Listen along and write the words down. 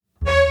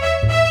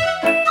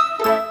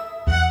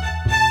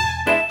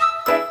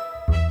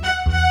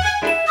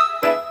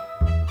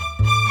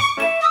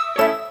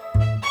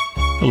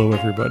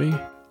everybody.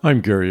 I'm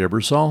Gary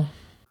Ebersol.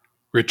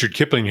 Richard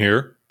Kipling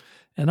here.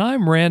 And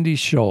I'm Randy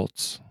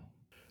Schultz.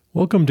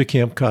 Welcome to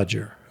Camp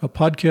Codger, a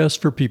podcast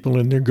for people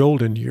in their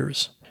golden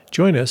years.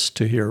 Join us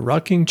to hear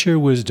rocking chair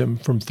wisdom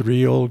from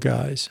three old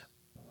guys.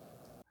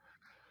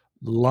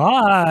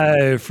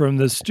 Live from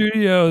the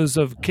studios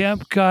of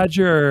Camp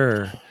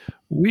Codger.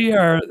 We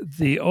are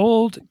the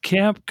old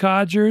Camp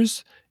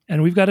Codgers,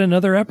 and we've got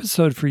another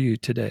episode for you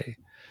today.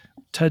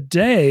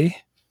 Today,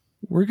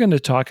 we're going to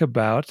talk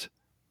about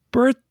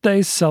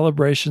birthday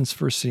celebrations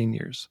for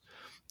seniors.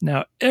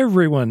 Now,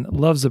 everyone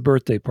loves a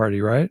birthday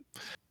party, right?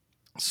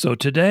 So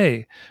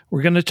today,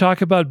 we're going to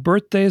talk about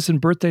birthdays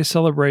and birthday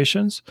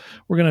celebrations.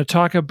 We're going to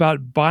talk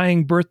about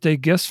buying birthday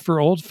gifts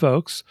for old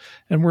folks.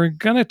 And we're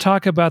going to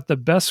talk about the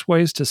best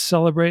ways to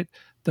celebrate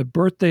the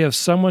birthday of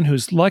someone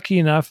who's lucky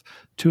enough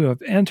to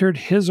have entered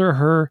his or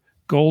her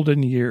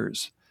golden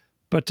years.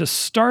 But to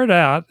start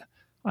out,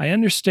 I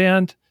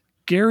understand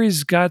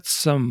Gary's got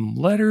some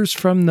letters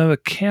from the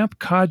Camp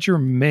Codger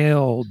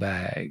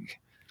mailbag.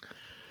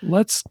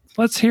 Let's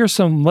hear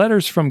some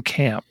letters from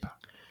camp.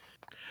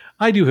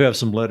 I do have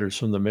some letters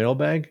from the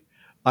mailbag.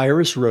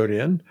 Iris wrote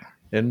in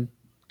and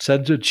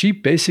said that she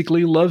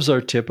basically loves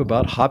our tip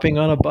about hopping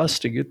on a bus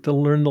to get to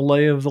learn the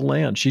lay of the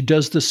land. She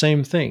does the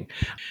same thing.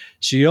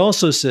 She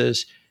also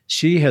says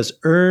she has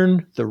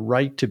earned the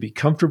right to be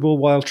comfortable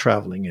while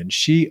traveling, and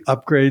she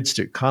upgrades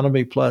to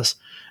Economy Plus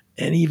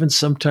and even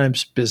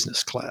sometimes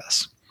business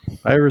class.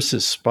 Iris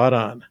is spot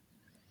on.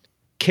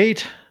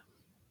 Kate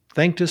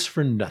thanked us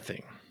for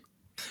nothing.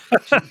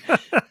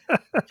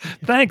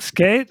 Thanks,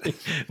 Kate.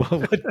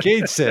 Well, what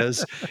Kate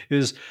says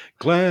is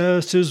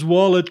glasses,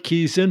 wallet,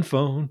 keys, and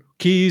phone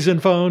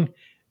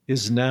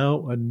is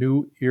now a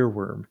new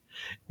earworm.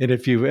 And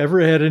if you've ever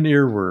had an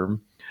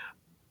earworm,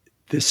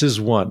 this is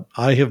one.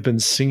 I have been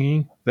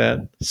singing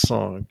that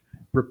song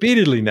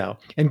repeatedly now.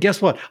 And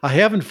guess what? I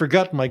haven't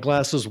forgotten my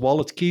glasses,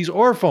 wallets, keys,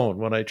 or phone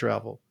when I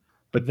travel.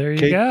 But there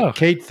you go.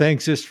 Kate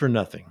thanks us for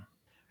nothing.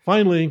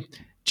 Finally,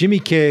 Jimmy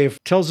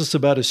Cave tells us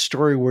about a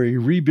story where he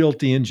rebuilt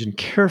the engine,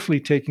 carefully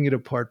taking it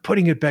apart,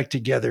 putting it back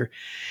together.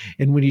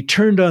 And when he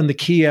turned on the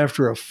key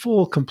after a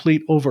full,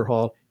 complete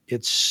overhaul,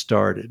 it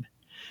started.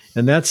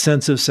 And that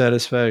sense of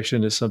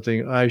satisfaction is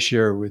something I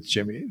share with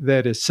Jimmy.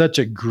 That is such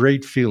a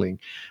great feeling.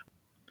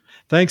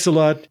 Thanks a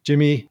lot,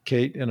 Jimmy,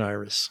 Kate, and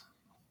Iris.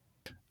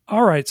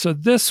 All right, so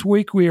this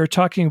week we are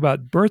talking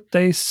about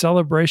birthday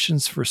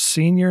celebrations for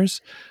seniors.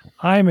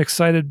 I'm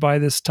excited by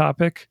this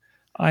topic.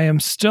 I am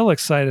still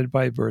excited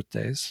by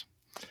birthdays.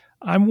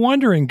 I'm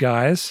wondering,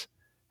 guys,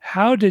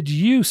 how did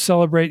you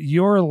celebrate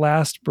your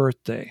last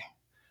birthday?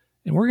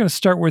 And we're going to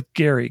start with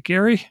Gary.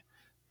 Gary,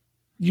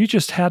 you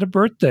just had a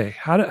birthday.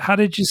 How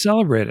did you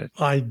celebrate it?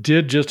 I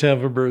did just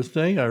have a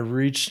birthday. I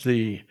reached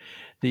the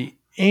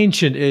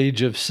ancient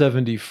age of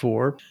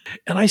 74,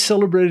 and I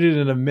celebrated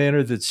in a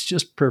manner that's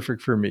just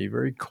perfect for me,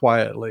 very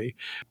quietly.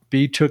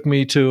 B took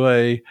me to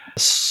a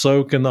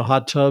soak in the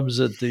hot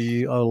tubs at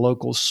the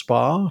local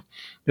spa,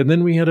 and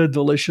then we had a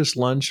delicious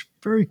lunch,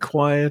 very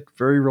quiet,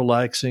 very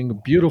relaxing, a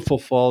beautiful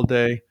fall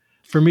day.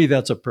 For me,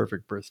 that's a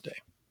perfect birthday.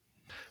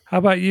 How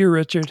about you,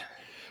 Richard?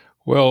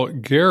 Well,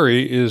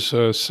 Gary is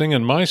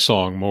singing my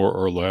song, more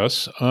or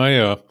less.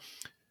 I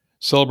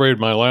celebrated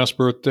my last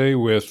birthday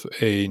with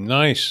a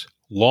nice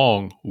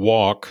long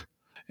walk.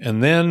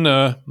 And then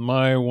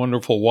my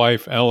wonderful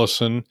wife,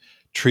 Allison,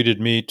 treated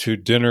me to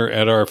dinner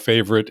at our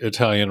favorite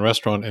Italian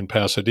restaurant in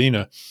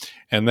Pasadena.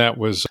 And that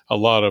was a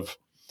lot of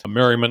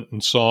merriment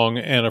and song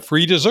and a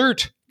free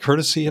dessert,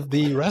 courtesy of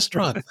the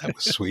restaurant. That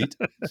was sweet.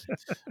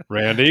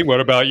 Randy, what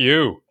about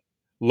you?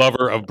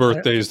 Lover of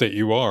birthdays that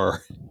you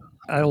are.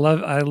 I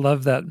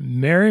love that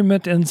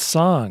merriment and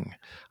song.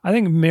 I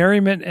think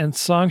merriment and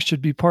song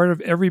should be part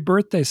of every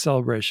birthday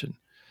celebration.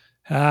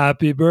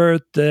 Happy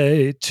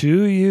birthday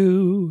to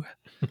you.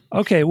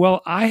 Okay,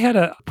 well, I had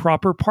a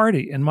proper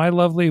party, and my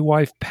lovely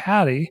wife,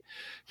 Patty,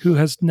 who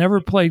has never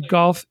played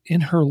golf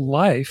in her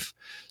life,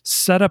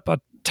 set up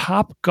a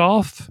Top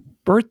Golf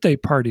birthday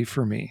party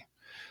for me.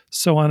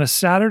 So on a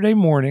Saturday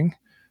morning,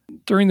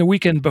 during the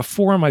weekend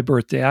before my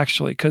birthday,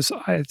 actually, because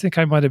I think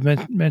I might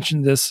have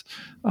mentioned this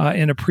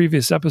in a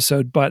previous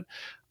episode, but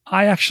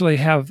I actually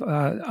have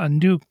a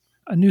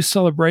new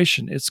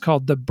celebration. It's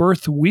called the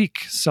Birth Week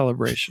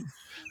celebration.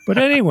 But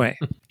anyway,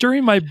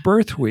 during my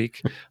birth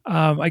week,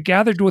 I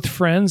gathered with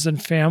friends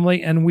and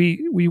family, and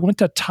we went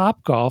to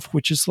Top Golf,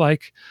 which is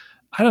like,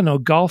 I don't know,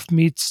 golf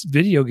meets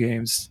video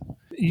games.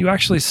 You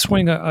actually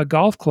swing a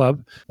golf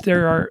club.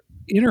 There are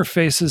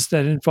interfaces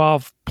that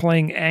involve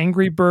playing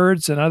Angry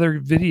Birds and other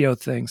video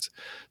things.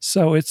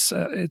 So it's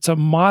a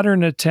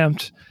modern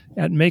attempt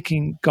at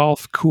making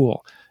golf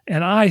cool.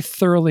 And I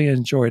thoroughly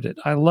enjoyed it.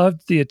 I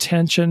loved the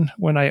attention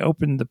when I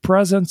opened the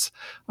presents.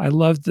 I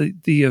loved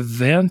the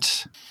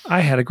event.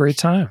 I had a great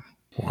time.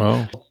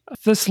 Wow.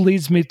 This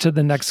leads me to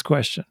the next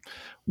question.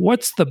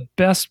 What's the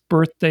best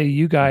birthday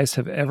you guys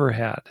have ever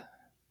had?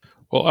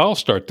 Well, I'll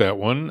start that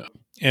one.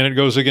 And it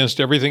goes against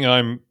everything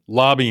I'm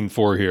lobbying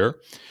for here.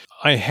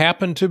 I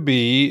happen to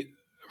be,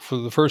 for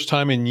the first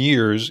time in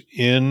years,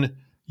 in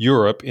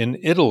Europe, in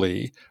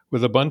Italy,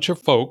 with a bunch of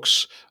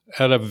folks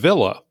at a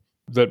villa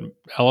that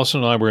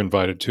Allison and I were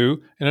invited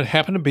to, and it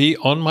happened to be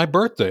on my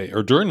birthday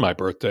or during my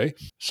birthday.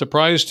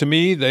 Surprise to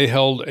me, they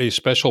held a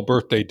special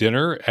birthday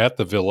dinner at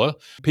the villa.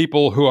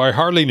 People who I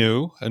hardly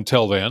knew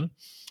until then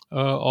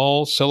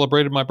all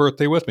celebrated my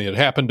birthday with me. It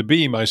happened to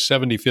be my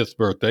 75th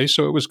birthday,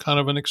 so it was kind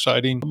of an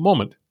exciting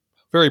moment.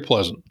 Very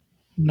pleasant.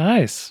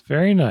 Nice.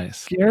 Very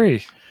nice.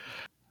 Gary.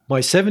 My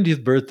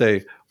 70th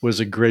birthday was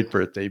a great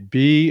birthday.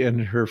 Bea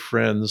and her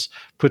friends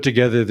put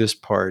together this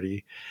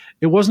party.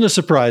 It wasn't a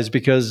surprise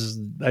because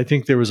I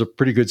think there was a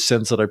pretty good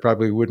sense that I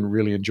probably wouldn't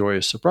really enjoy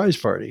a surprise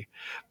party.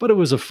 But it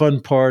was a fun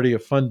party, a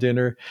fun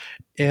dinner.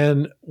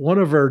 And one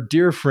of our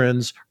dear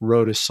friends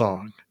wrote a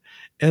song.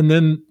 And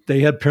then they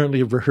had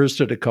apparently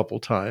rehearsed it a couple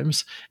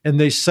times, and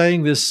they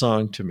sang this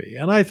song to me.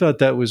 And I thought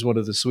that was one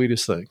of the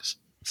sweetest things.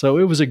 So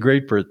it was a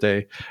great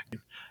birthday.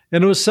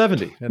 And it was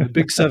 70, and the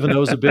big 70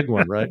 is a big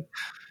one, right?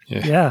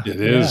 Yeah.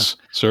 It is,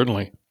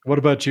 certainly. What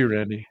about you,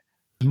 Randy?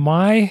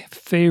 My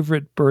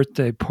favorite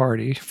birthday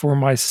party for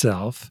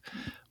myself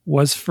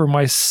was for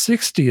my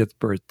 60th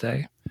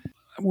birthday.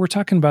 We're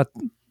talking about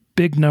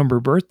big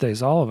number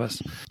birthdays, all of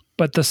us.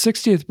 But the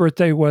 60th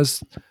birthday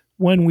was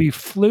when we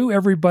flew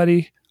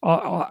everybody,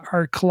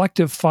 our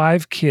collective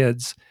 5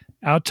 kids,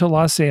 out to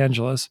Los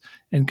Angeles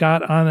and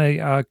got on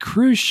a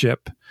cruise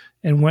ship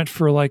and went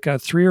for like a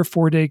 3 or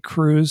 4 day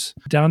cruise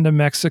down to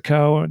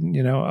Mexico and,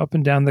 up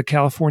and down the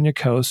California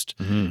coast.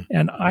 Mm-hmm.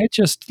 And I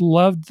just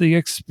loved the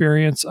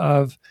experience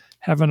of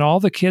having all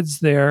the kids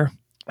there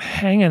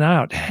hanging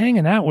out.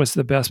 Hanging out was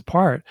the best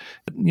part.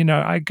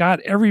 I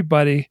got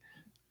everybody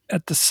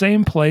at the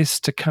same place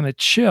to kind of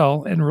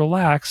chill and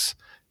relax.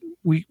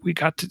 We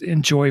got to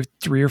enjoy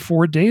 3 or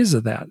 4 days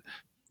of that.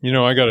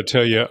 I got to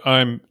tell you,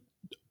 I'm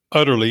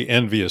utterly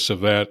envious of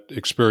that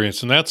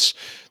experience. And that's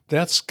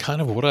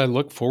kind of what I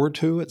look forward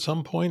to at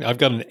some point. I've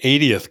got an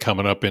 80th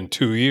coming up in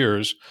 2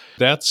 years.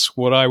 That's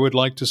what I would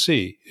like to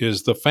see,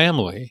 is the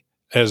family,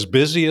 as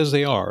busy as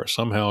they are,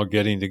 somehow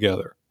getting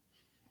together.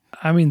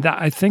 I mean,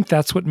 I think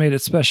that's what made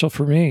it special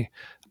for me.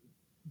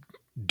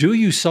 Do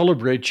you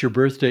celebrate your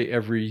birthday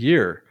every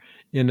year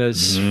in a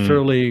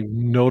fairly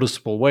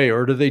noticeable way,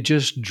 or do they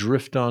just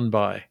drift on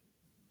by?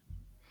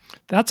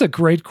 That's a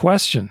great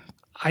question.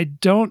 I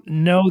don't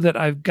know that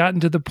I've gotten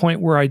to the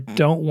point where I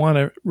don't want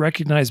to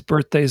recognize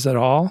birthdays at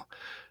all.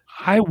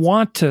 I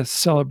want to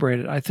celebrate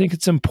it. I think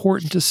it's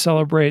important to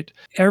celebrate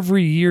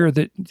every year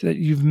that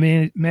you've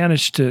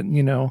managed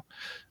to,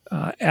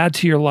 add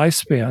to your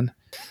lifespan.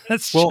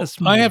 That's just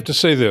me. I have to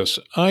say this.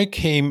 I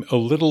came a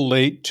little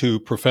late to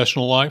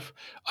professional life.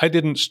 I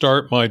didn't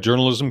start my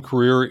journalism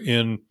career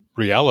in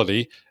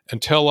reality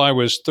until I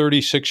was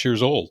 36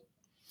 years old.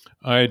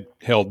 I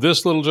held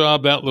this little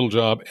job, that little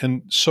job.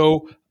 And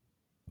so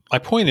my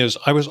point is,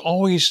 I was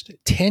always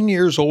 10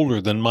 years older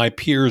than my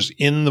peers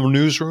in the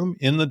newsroom,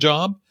 in the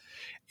job.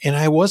 And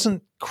I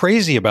wasn't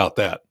crazy about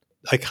that.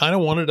 I kind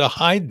of wanted to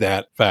hide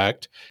that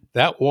fact.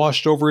 That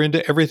washed over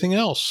into everything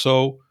else.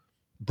 So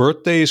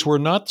birthdays were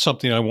not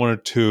something I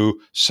wanted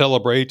to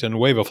celebrate and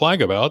wave a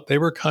flag about. They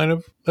were kind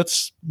of,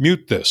 let's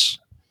mute this.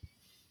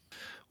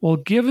 Well,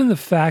 given the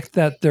fact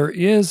that there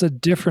is a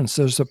difference,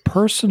 there's a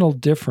personal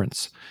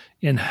difference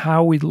in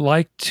how we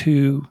like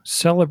to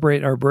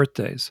celebrate our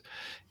birthdays.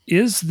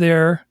 Is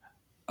there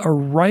a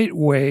right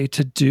way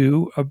to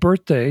do a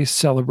birthday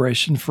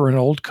celebration for an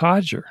old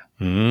codger?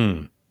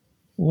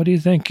 What do you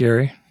think,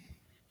 Gary?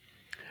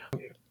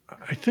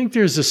 I think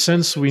there's a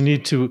sense we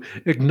need to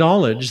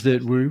acknowledge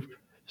that we've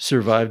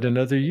survived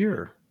another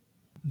year.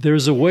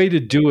 There's a way to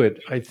do it,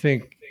 I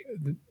think,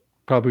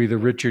 probably the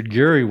Richard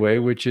Gere way,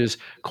 which is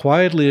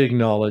quietly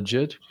acknowledge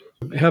it,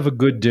 have a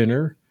good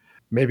dinner,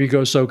 maybe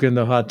go soak in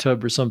the hot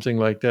tub or something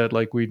like that,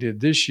 like we did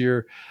this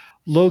year,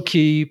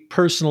 low-key,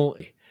 personal.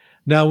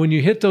 Now, when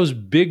you hit those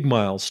big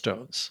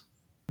milestones,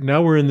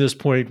 now we're in this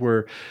point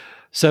where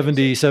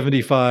 70,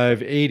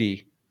 75,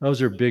 80,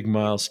 those are big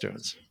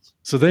milestones.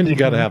 So then you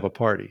got to have a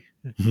party,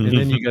 and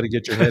then you got to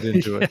get your head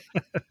into it.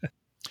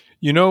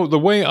 The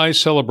way I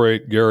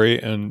celebrate,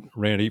 Gary and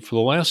Randy, for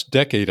the last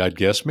decade, I'd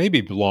guess,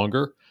 maybe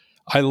longer,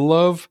 I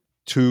love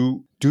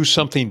to do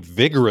something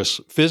vigorous,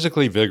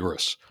 physically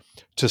vigorous,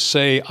 to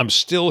say, I'm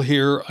still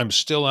here, I'm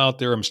still out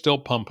there, I'm still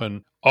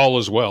pumping, all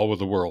is well with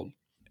the world.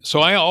 So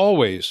I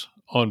always,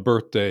 on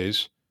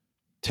birthdays,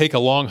 take a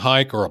long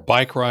hike or a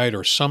bike ride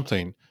or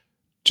something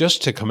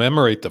just to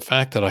commemorate the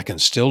fact that I can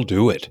still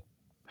do it.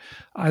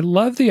 I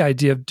love the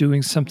idea of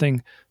doing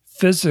something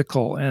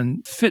physical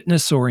and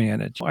fitness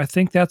oriented. I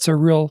think that's a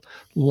real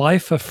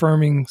life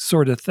affirming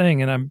sort of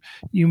thing. And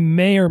you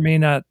may or may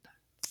not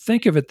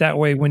think of it that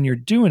way when you're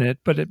doing it,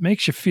 but it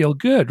makes you feel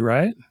good,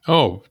 right?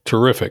 Oh,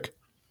 terrific.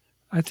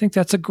 I think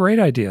that's a great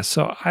idea.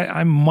 So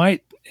I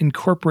might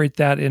incorporate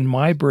that in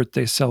my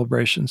birthday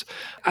celebrations.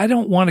 I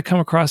don't want to come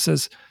across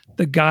as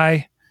the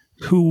guy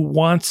who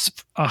wants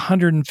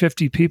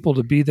 150 people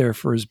to be there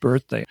for his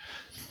birthday.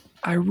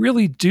 I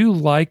really do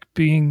like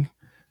being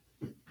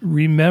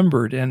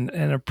remembered and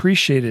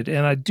appreciated.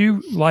 And I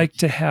do like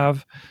to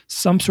have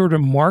some sort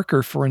of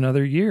marker for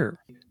another year.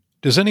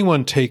 Does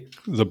anyone take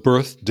the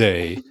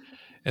birthday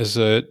as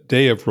a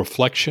day of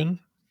reflection?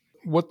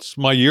 What's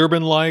my year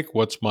been like?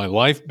 What's my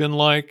life been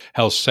like?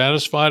 How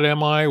satisfied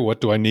am I?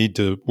 What do I need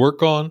to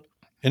work on?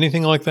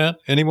 Anything like that?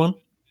 Anyone?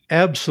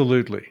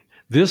 Absolutely.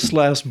 This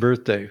last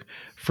birthday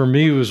for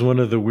me was one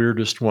of the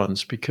weirdest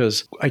ones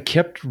because I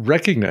kept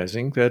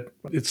recognizing that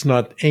it's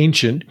not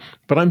ancient,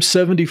 but I'm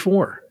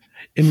 74.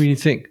 And when you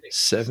think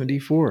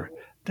 74,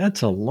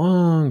 that's a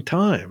long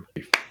time.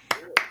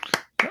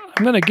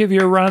 I'm going to give you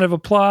a round of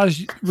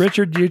applause,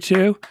 Richard, you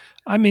too.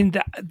 I mean,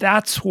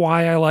 that's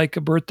why I like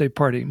a birthday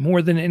party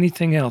more than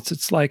anything else.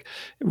 It's like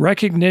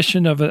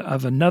recognition of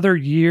another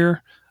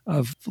year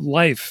of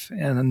life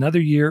and another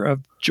year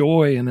of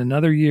joy and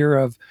another year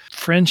of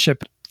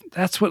friendship.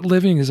 That's what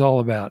living is all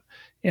about.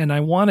 And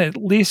I want to at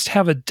least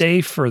have a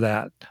day for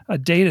that, a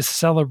day to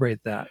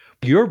celebrate that.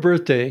 Your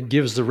birthday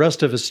gives the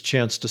rest of us a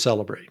chance to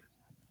celebrate.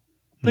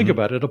 Think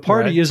about it. A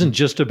party isn't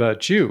just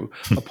about you.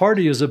 A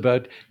party is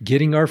about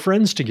getting our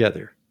friends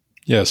together.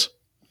 Yes.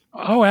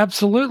 Oh,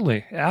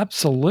 absolutely.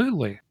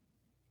 Absolutely.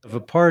 If a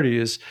party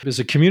is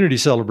a community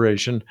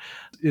celebration,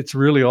 it's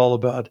really all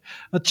about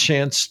a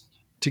chance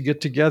to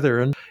get together.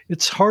 And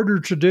it's harder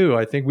to do.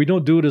 I think we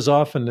don't do it as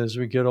often as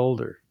we get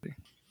older.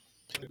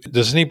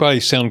 Does anybody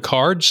send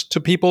cards to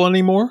people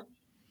anymore?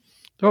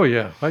 Oh,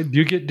 yeah.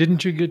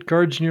 Didn't you get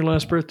cards in your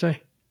last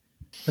birthday?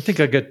 I think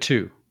I got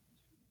 2.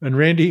 And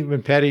Randy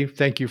and Patty,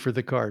 thank you for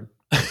the card.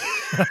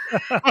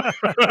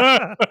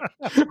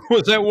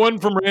 Was that one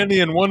from Randy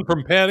and one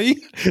from Patty?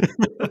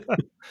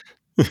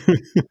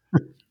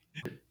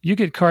 You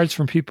get cards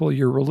from people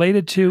you're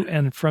related to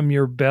and from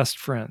your best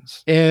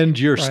friends. And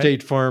your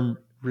State Farm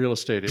real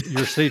estate,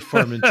 your State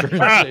Farm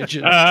insurance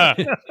agent.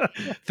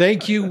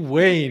 Thank you,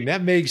 Wayne.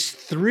 That makes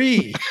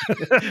 3.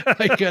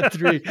 I got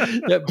 3.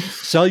 Yep.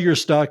 Sell your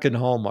stock in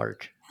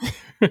Hallmark.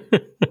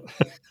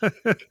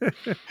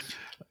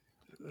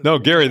 No,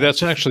 Gary,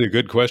 that's actually a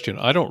good question.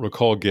 I don't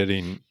recall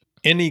getting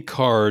any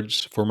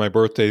cards for my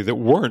birthday that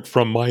weren't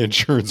from my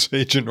insurance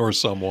agent or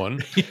someone.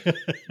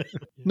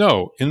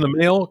 No. In the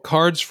mail,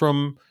 cards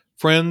from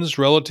friends,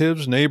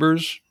 relatives,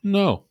 neighbors?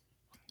 No.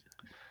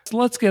 So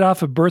let's get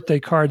off of birthday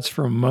cards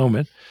for a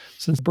moment,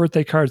 since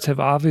birthday cards have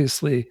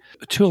obviously,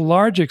 to a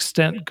large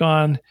extent,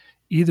 gone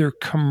either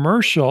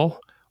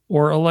commercial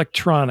or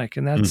electronic.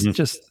 And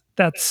that's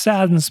that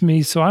saddens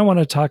me. So I want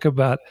to talk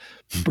about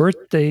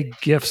birthday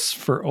gifts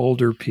for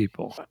older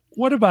people.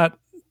 What about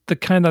the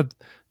kind of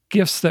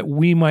gifts that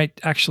we might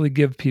actually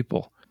give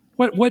people?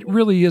 What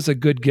really is a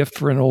good gift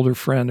for an older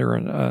friend or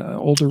an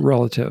older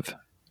relative?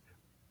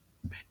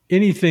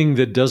 Anything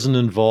that doesn't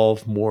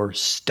involve more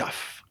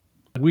stuff.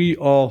 We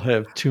all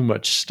have too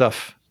much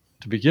stuff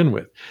to begin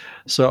with.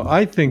 So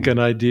I think an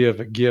idea of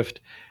a gift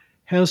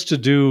has to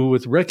do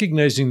with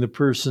recognizing the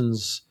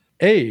person's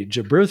age,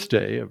 a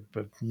birthday,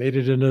 made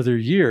it another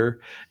year,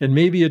 and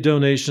maybe a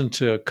donation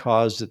to a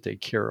cause that they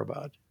care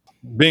about.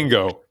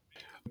 Bingo.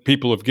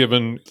 People have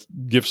given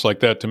gifts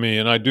like that to me,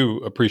 and I do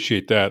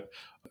appreciate that.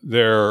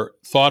 They're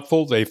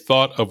thoughtful. They've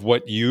thought of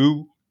what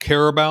you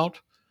care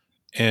about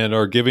and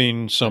are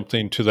giving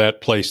something to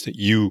that place that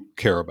you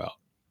care about.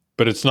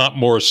 But it's not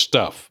more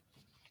stuff.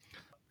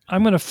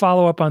 I'm going to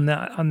follow up on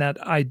that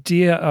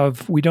idea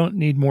of we don't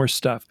need more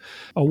stuff.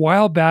 A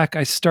while back,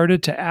 I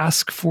started to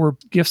ask for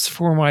gifts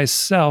for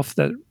myself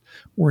that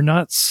were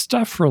not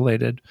stuff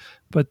related,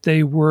 but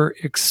they were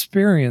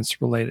experience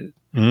related.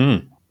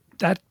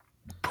 That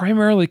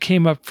primarily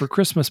came up for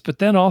Christmas, but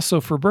then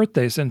also for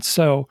birthdays. And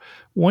so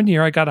one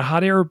year I got a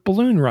hot air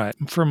balloon ride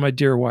from my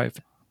dear wife.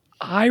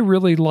 I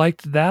really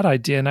liked that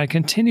idea, and I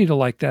continue to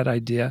like that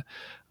idea.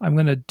 I'm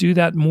going to do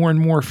that more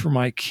and more for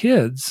my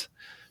kids,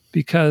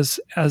 because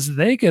as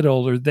they get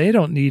older, they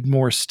don't need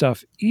more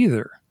stuff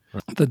either.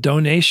 The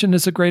donation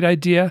is a great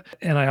idea.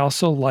 And I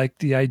also like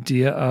the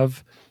idea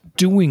of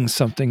doing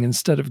something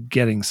instead of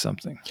getting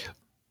something.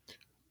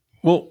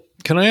 Well,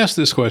 can I ask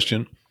this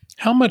question?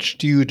 How much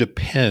do you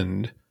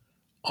depend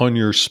on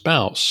your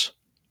spouse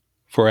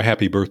for a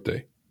happy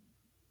birthday?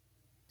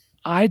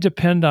 I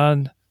depend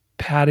on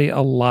Patty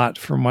a lot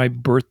for my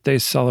birthday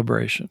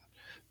celebration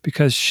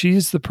because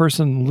she's the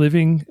person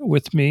living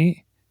with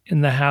me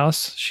in the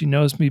house. She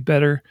knows me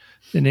better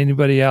than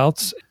anybody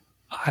else.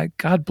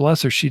 God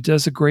bless her. She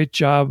does a great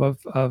job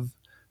of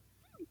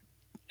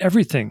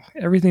everything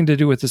to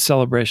do with the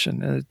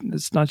celebration. And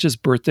it's not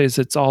just birthdays,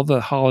 it's all the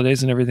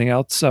holidays and everything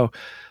else. So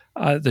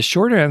the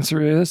short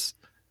answer is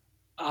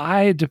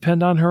I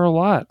depend on her a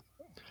lot.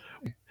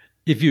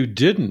 If you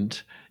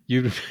didn't,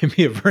 you'd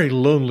be a very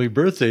lonely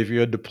birthday if you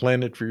had to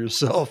plan it for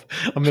yourself.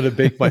 I'm going to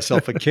bake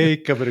myself a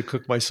cake. I'm going to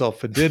cook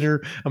myself a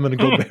dinner. I'm going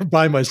to go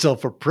buy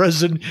myself a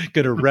present,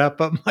 going to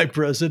wrap up my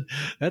present.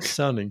 That's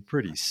sounding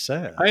pretty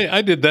sad.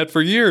 I did that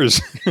for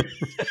years.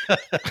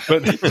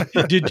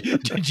 But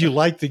did you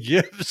like the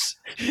gifts?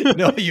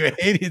 No, you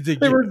hated the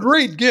gifts. They were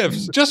great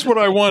gifts, just what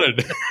I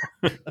wanted.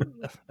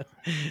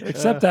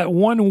 Except that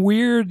one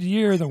weird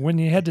year that when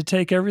you had to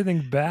take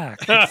everything back.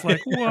 It's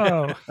like,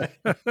 whoa.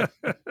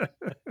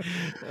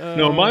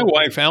 No, my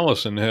wife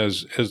Allison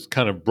has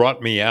kind of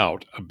brought me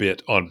out a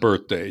bit on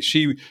birthday.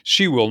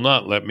 She will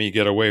not let me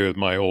get away with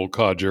my old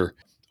codger.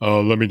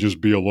 Let me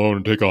just be alone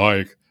and take a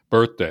hike.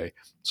 Birthday.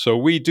 So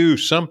we do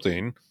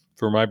something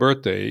for my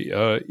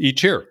birthday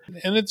each year,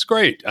 and it's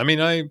great. I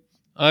mean,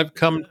 I've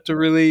come to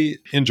really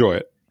enjoy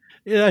it.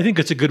 Yeah, I think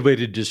it's a good way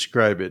to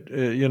describe it.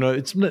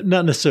 It's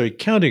not necessarily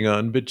counting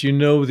on, but you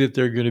know that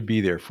they're going to be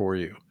there for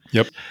you.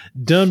 Yep.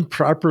 Done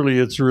properly,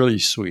 it's really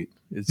sweet.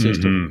 It's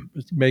just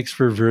it makes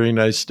for a very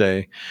nice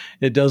day.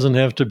 It doesn't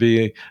have to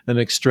be an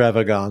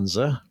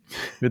extravaganza.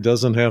 It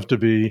doesn't have to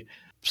be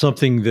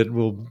something that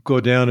will go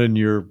down in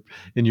your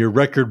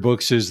record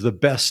books as the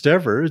best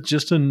ever. It's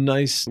just a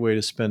nice way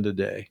to spend a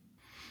day.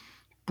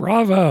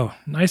 Bravo.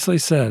 Nicely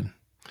said.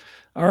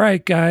 All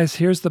right, guys,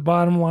 here's the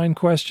bottom line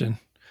question.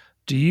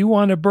 Do you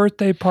want a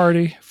birthday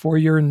party for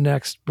your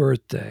next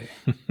birthday?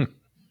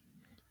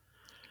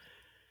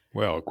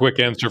 Well, quick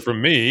answer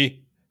from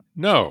me,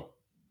 no.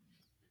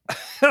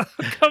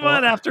 Come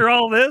on, after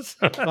all this.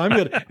 I'm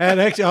going to,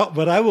 and actually,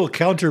 but I will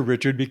counter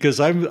Richard because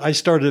I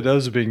started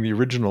as being the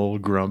original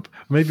grump.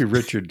 Maybe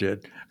Richard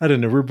did. I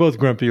don't know. We're both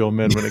grumpy old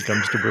men when it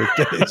comes to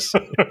birthdays.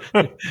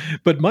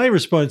 But my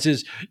response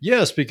is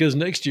yes, because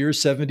next year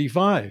is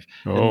 75.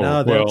 And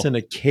now that's an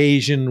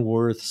occasion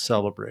worth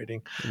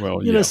celebrating.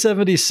 Well,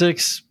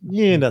 76,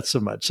 not so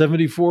much.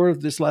 74,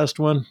 this last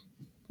one,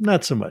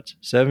 not so much.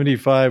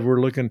 75,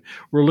 we're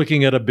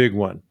looking at a big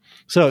one.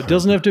 So it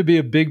doesn't have to be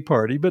a big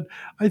party, but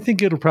I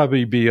think it'll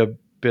probably be a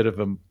bit of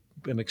an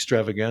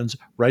extravaganza.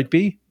 Right,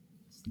 B?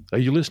 Are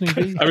you listening,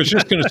 B? I was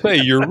just going to say,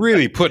 you're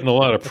really putting a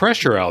lot of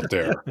pressure out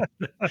there.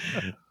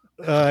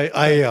 I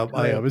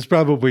am. It's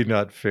probably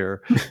not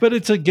fair. But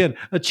it's, again,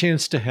 a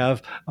chance to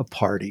have a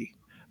party,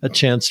 a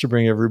chance to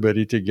bring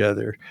everybody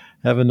together,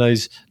 have a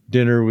nice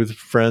dinner with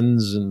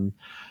friends, and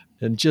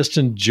just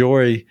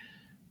enjoy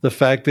the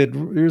fact that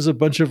there's a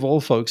bunch of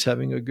old folks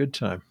having a good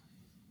time.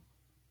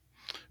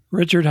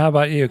 Richard, how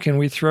about you? Can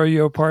we throw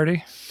you a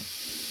party?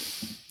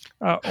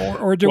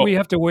 Or do we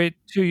have to wait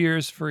 2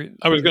 years for?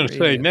 I was going to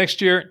say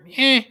next year,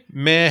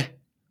 meh.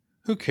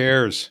 Who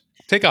cares?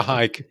 Take a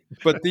hike.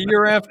 But the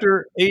year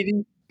after,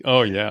 80.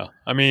 Oh yeah.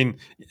 I mean,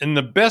 in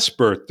the best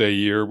birthday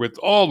year with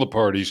all the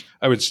parties,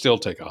 I would still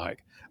take a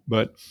hike.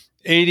 But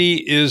 80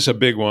 is a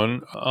big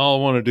one. I'll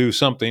want to do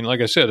something.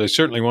 Like I said, I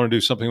certainly want to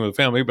do something with the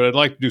family, but I'd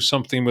like to do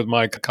something with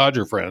my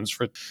codger friends.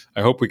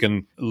 I hope we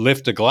can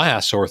lift a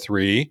glass or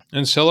three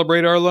and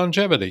celebrate our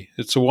longevity.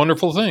 It's a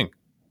wonderful thing.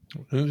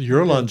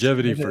 Your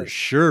longevity for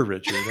sure,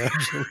 Richard.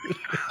 Absolutely.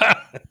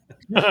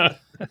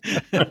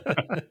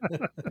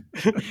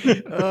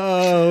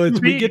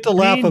 We get to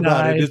laugh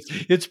about it.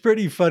 It's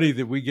pretty funny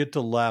that we get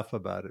to laugh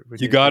about it.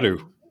 You got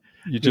to.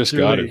 You just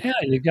got to. Yeah,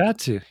 you got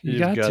to. You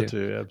got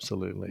to.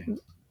 Absolutely.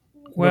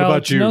 Well,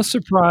 it's no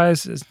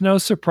surprise. It's no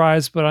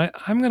surprise, but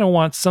I'm going to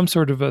want some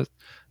sort of a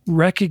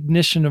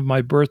recognition of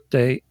my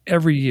birthday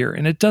every year,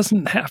 and it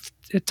doesn't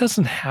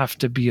have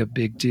to be a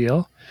big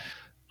deal.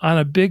 On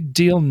a big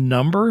deal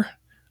number,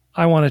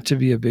 I want it to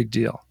be a big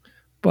deal.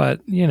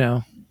 But,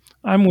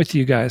 I'm with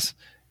you guys.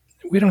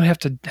 We don't have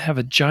to have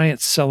a giant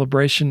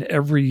celebration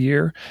every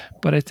year,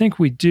 but I think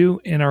we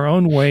do, in our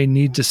own way,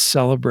 need to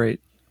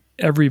celebrate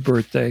every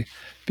birthday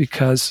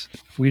because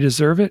we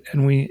deserve it,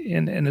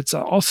 and it's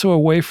also a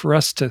way for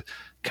us to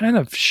kind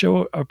of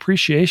show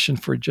appreciation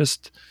for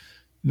just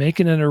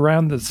making it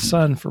around the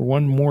sun for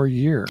one more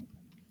year.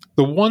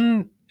 The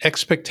one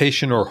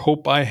expectation or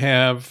hope I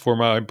have for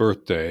my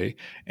birthday,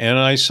 and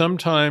I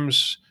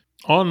sometimes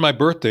on my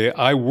birthday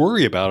I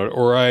worry about it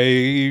or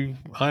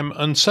I'm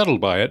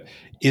unsettled by it,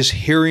 is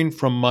hearing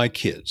from my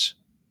kids.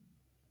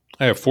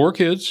 I have 4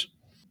 kids.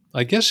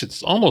 I guess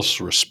it's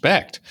almost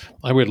respect.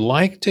 I would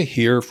like to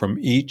hear from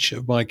each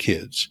of my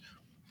kids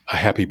a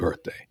happy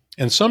birthday.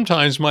 And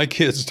sometimes my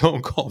kids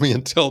don't call me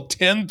until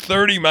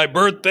 10:30 my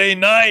birthday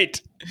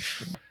night.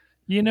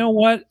 You know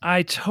what?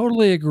 I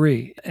totally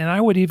agree. And I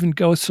would even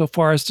go so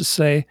far as to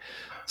say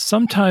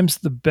sometimes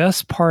the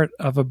best part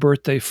of a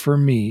birthday for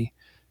me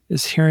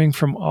is hearing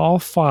from all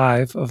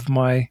 5 of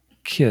my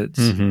kids.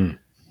 Mm-hmm.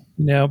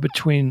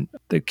 Between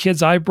the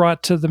kids I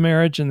brought to the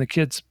marriage and the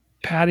kids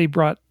Patty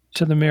brought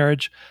to the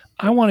marriage,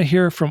 I want to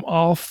hear from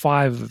all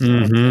 5 of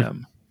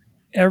them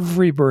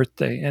every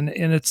birthday. And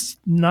it's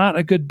not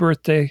a good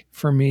birthday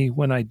for me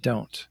when I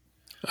don't.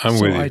 I'm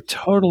with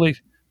you.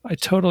 I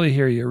totally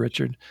hear you,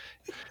 Richard.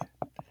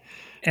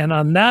 And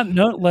on that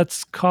note,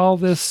 let's call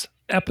this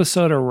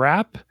episode a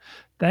wrap.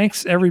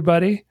 Thanks,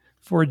 everybody,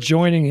 for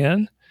joining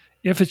in.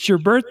 If it's your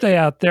birthday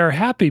out there,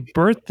 happy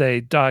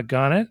birthday,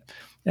 doggone it.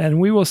 And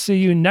we will see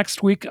you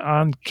next week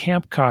on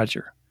Camp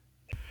Codger.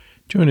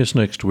 Join us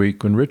next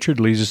week when Richard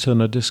leads us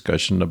in a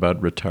discussion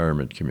about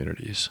retirement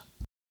communities.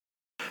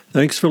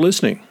 Thanks for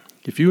listening.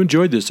 If you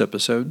enjoyed this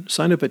episode,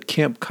 sign up at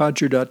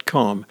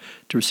campcodger.com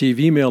to receive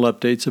email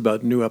updates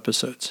about new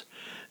episodes.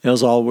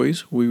 As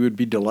always, we would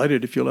be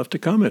delighted if you left a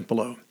comment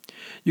below.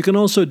 You can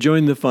also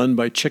join the fun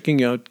by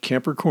checking out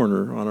Camper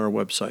Corner on our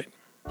website.